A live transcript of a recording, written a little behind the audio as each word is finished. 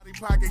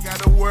pocket,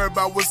 gotta worry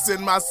about what's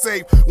in my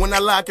safe. When I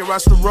lock it,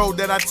 rush the road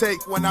that I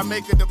take. When I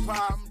make a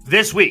deposit.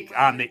 This week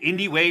on the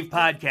Indie Wave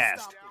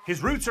Podcast,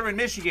 his roots are in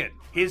Michigan,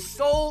 his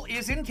soul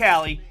is in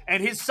Cali,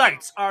 and his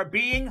sights are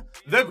being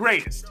the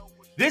greatest.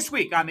 This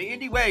week on the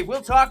Indie Wave,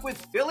 we'll talk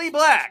with Philly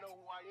Black.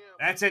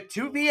 That's at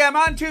 2 p.m.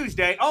 on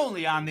Tuesday,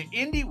 only on the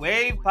Indie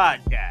Wave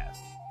Podcast.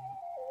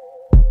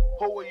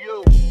 Who are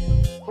you?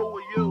 Who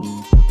are you?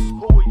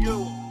 Who are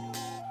you?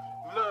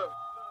 Look.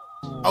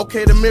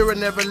 Okay, the mirror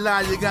never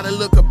lies. You gotta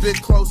look a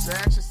bit closer.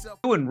 Ask yourself.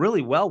 Doing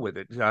really well with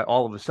it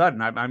all of a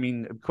sudden. I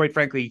mean, quite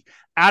frankly,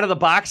 out of the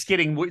box,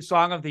 getting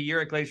Song of the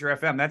Year at Glacier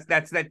FM.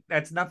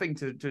 That's nothing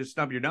to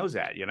snub your nose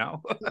at, you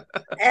know.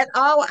 At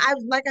all.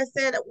 Like I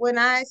said, when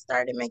I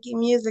started making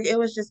music, it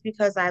was just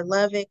because I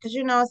love it. Because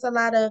it's a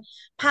lot of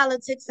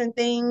politics and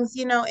things,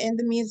 in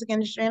the music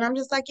industry, and I'm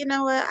just like, you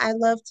know what? I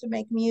love to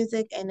make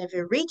music, and if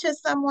it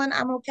reaches someone,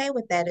 I'm okay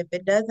with that. If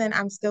it doesn't,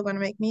 I'm still going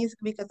to make music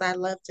because I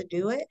love to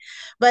do it.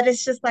 But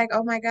it's just like,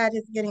 oh my God,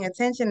 it's getting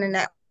attention, and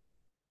that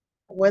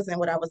wasn't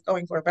what I was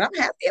going for. But I'm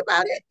happy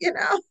about it,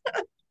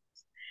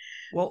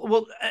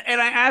 Well, and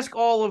I ask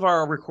all of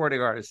our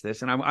recording artists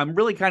this, and I'm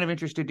really kind of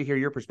interested to hear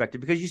your perspective,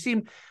 because you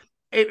seem,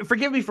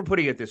 forgive me for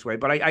putting it this way,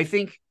 but I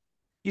think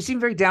you seem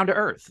very down to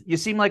earth. You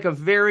seem like a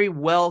very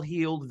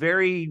well-heeled,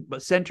 very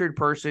centered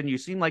person. You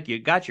seem like you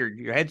got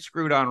your head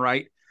screwed on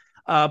right,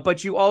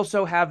 but you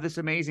also have this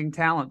amazing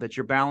talent that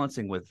you're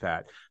balancing with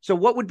that. So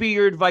what would be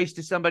your advice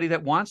to somebody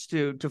that wants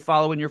to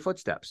follow in your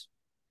footsteps?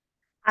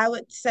 I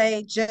would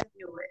say just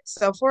do it.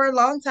 So for a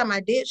long time, I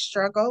did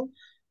struggle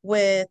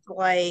with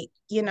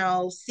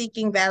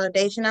seeking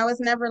validation. I was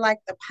never like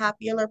the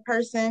popular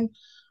person.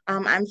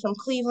 I'm from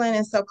Cleveland,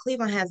 and so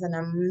Cleveland has an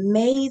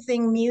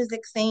amazing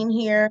music scene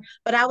here,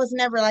 but I was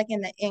never like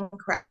in the in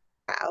crowd.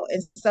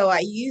 And so I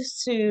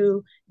used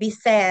to be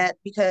sad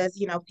because,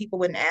 people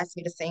wouldn't ask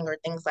me to sing or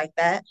things like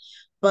that.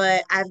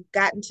 But I've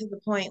gotten to the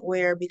point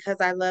where, because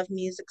I love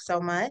music so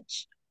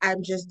much,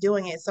 I'm just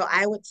doing it. So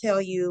I would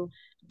tell you,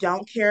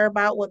 don't care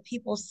about what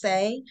people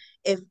say.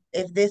 If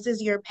this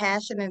is your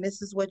passion and this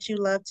is what you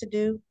love to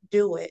do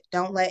it.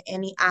 Don't let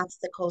any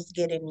obstacles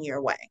get in your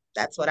way.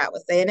 That's what I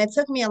would say. And it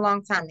took me a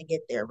long time to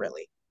get there,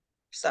 really.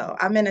 So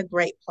I'm in a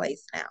great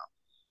place now.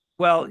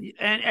 Well,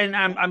 and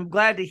I'm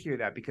glad to hear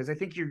that, because I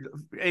think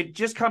it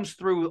just comes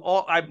through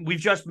we've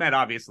just met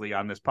obviously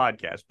on this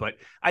podcast, but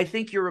I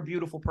think you're a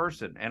beautiful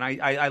person, and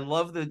I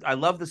love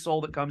the soul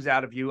that comes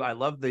out of you. I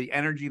love the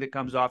energy that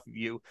comes off of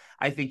you.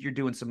 I think you're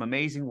doing some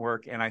amazing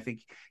work, and I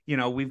think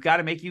we've got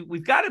to make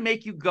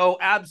you go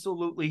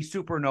absolutely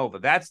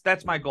supernova.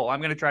 That's my goal. I'm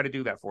going to try to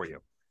do that for you.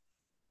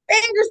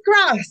 Fingers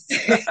crossed.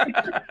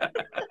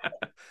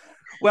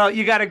 Well,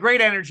 you got a great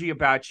energy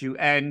about you,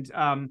 and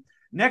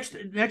Next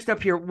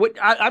up here,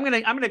 I'm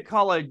gonna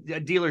call a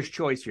dealer's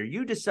choice here.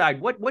 You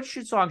decide what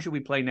song should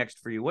we play next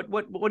for you. What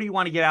do you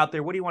want to get out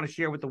there? What do you want to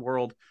share with the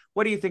world?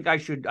 What do you think I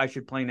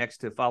should play next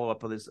to follow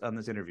up on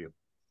this interview?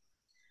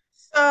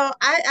 So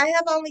I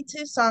have only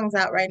 2 songs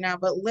out right now,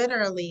 but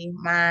literally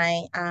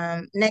my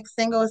next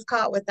single is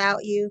called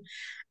 "Without You,"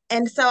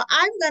 and so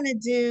I'm gonna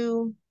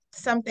do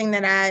something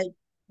that I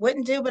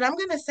wouldn't do, but I'm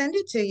gonna send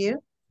it to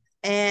you,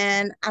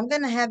 and I'm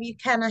gonna have you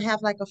kind of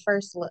have like a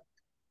first look.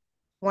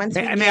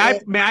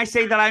 May I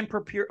say that I'm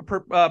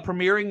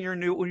premiering your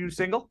new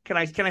single? Can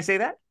I say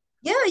that?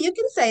 Yeah, you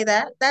can say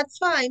that. That's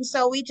fine.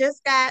 So we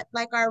just got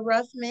like our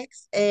rough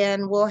mix,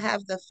 and we'll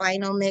have the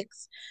final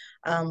mix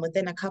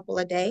within a couple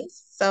of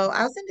days. So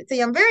I'll send it to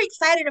you. I'm very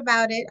excited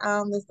about it.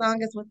 The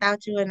song is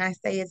 "Without You," and I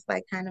say it's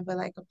like kind of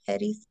a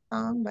petty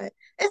song, but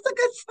it's a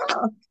good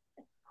song.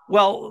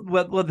 Well,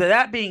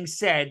 that being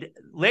said,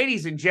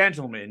 ladies and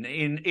gentlemen,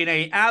 in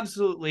a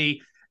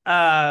absolutely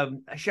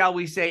shall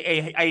we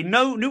say a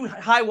new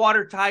high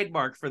water tide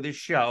mark for this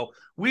show,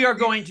 we are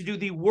going to do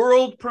the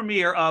world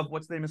premiere of,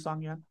 what's the name of the song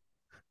again?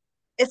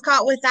 It's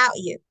called "Without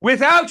You."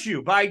 "Without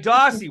You" by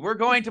Dossie. We're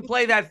going to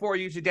play that for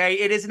you today.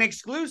 It is an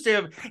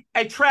exclusive,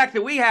 a track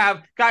that we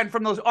have gotten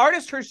from those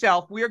artists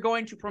herself. We are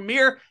going to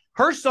premiere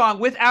her song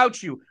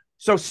 "Without You."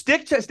 So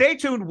stay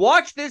tuned,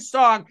 watch this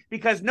song,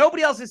 because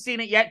nobody else has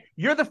seen it yet.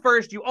 You're the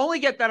first. You only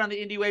get that on the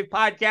Indie Wave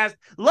Podcast.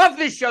 Love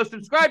this show.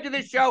 Subscribe to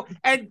this show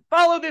and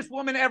follow this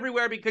woman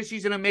everywhere, because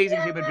she's an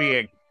amazing human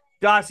being.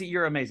 Dossie,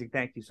 you're amazing.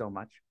 Thank you so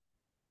much.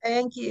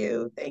 Thank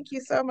you. Thank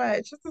you so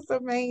much. This is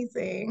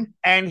amazing.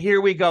 And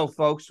here we go,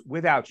 folks.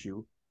 "Without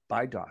You"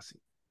 by Dossie.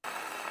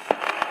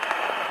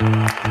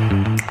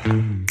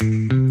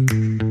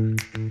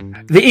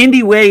 The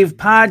Indie Wave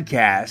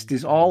Podcast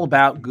is all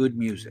about good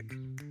music.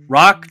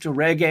 Rock to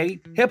reggae,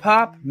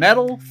 hip-hop,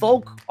 metal,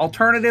 folk,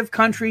 alternative,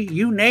 country,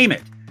 you name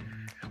it.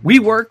 We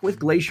work with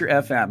Glacier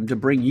FM to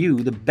bring you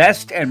the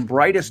best and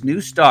brightest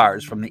new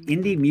stars from the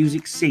indie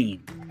music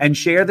scene and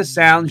share the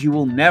sounds you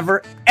will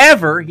never,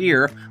 ever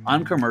hear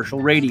on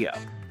commercial radio.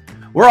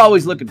 We're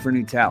always looking for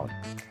new talent,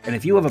 and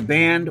if you have a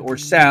band or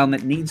sound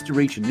that needs to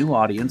reach a new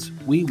audience,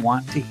 we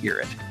want to hear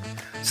it.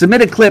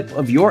 Submit a clip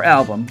of your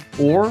album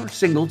or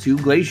single to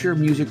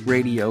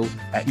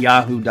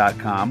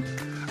glaciermusicradio@yahoo.com,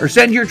 Or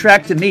send your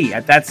track to me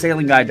at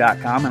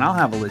thatsailingguy.com, and I'll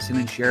have a listen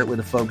and share it with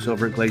the folks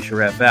over at Glacier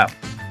FM.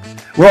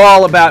 We're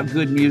all about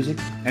good music,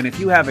 and if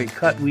you have a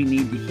cut we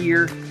need to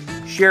hear,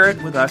 share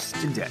it with us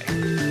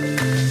today.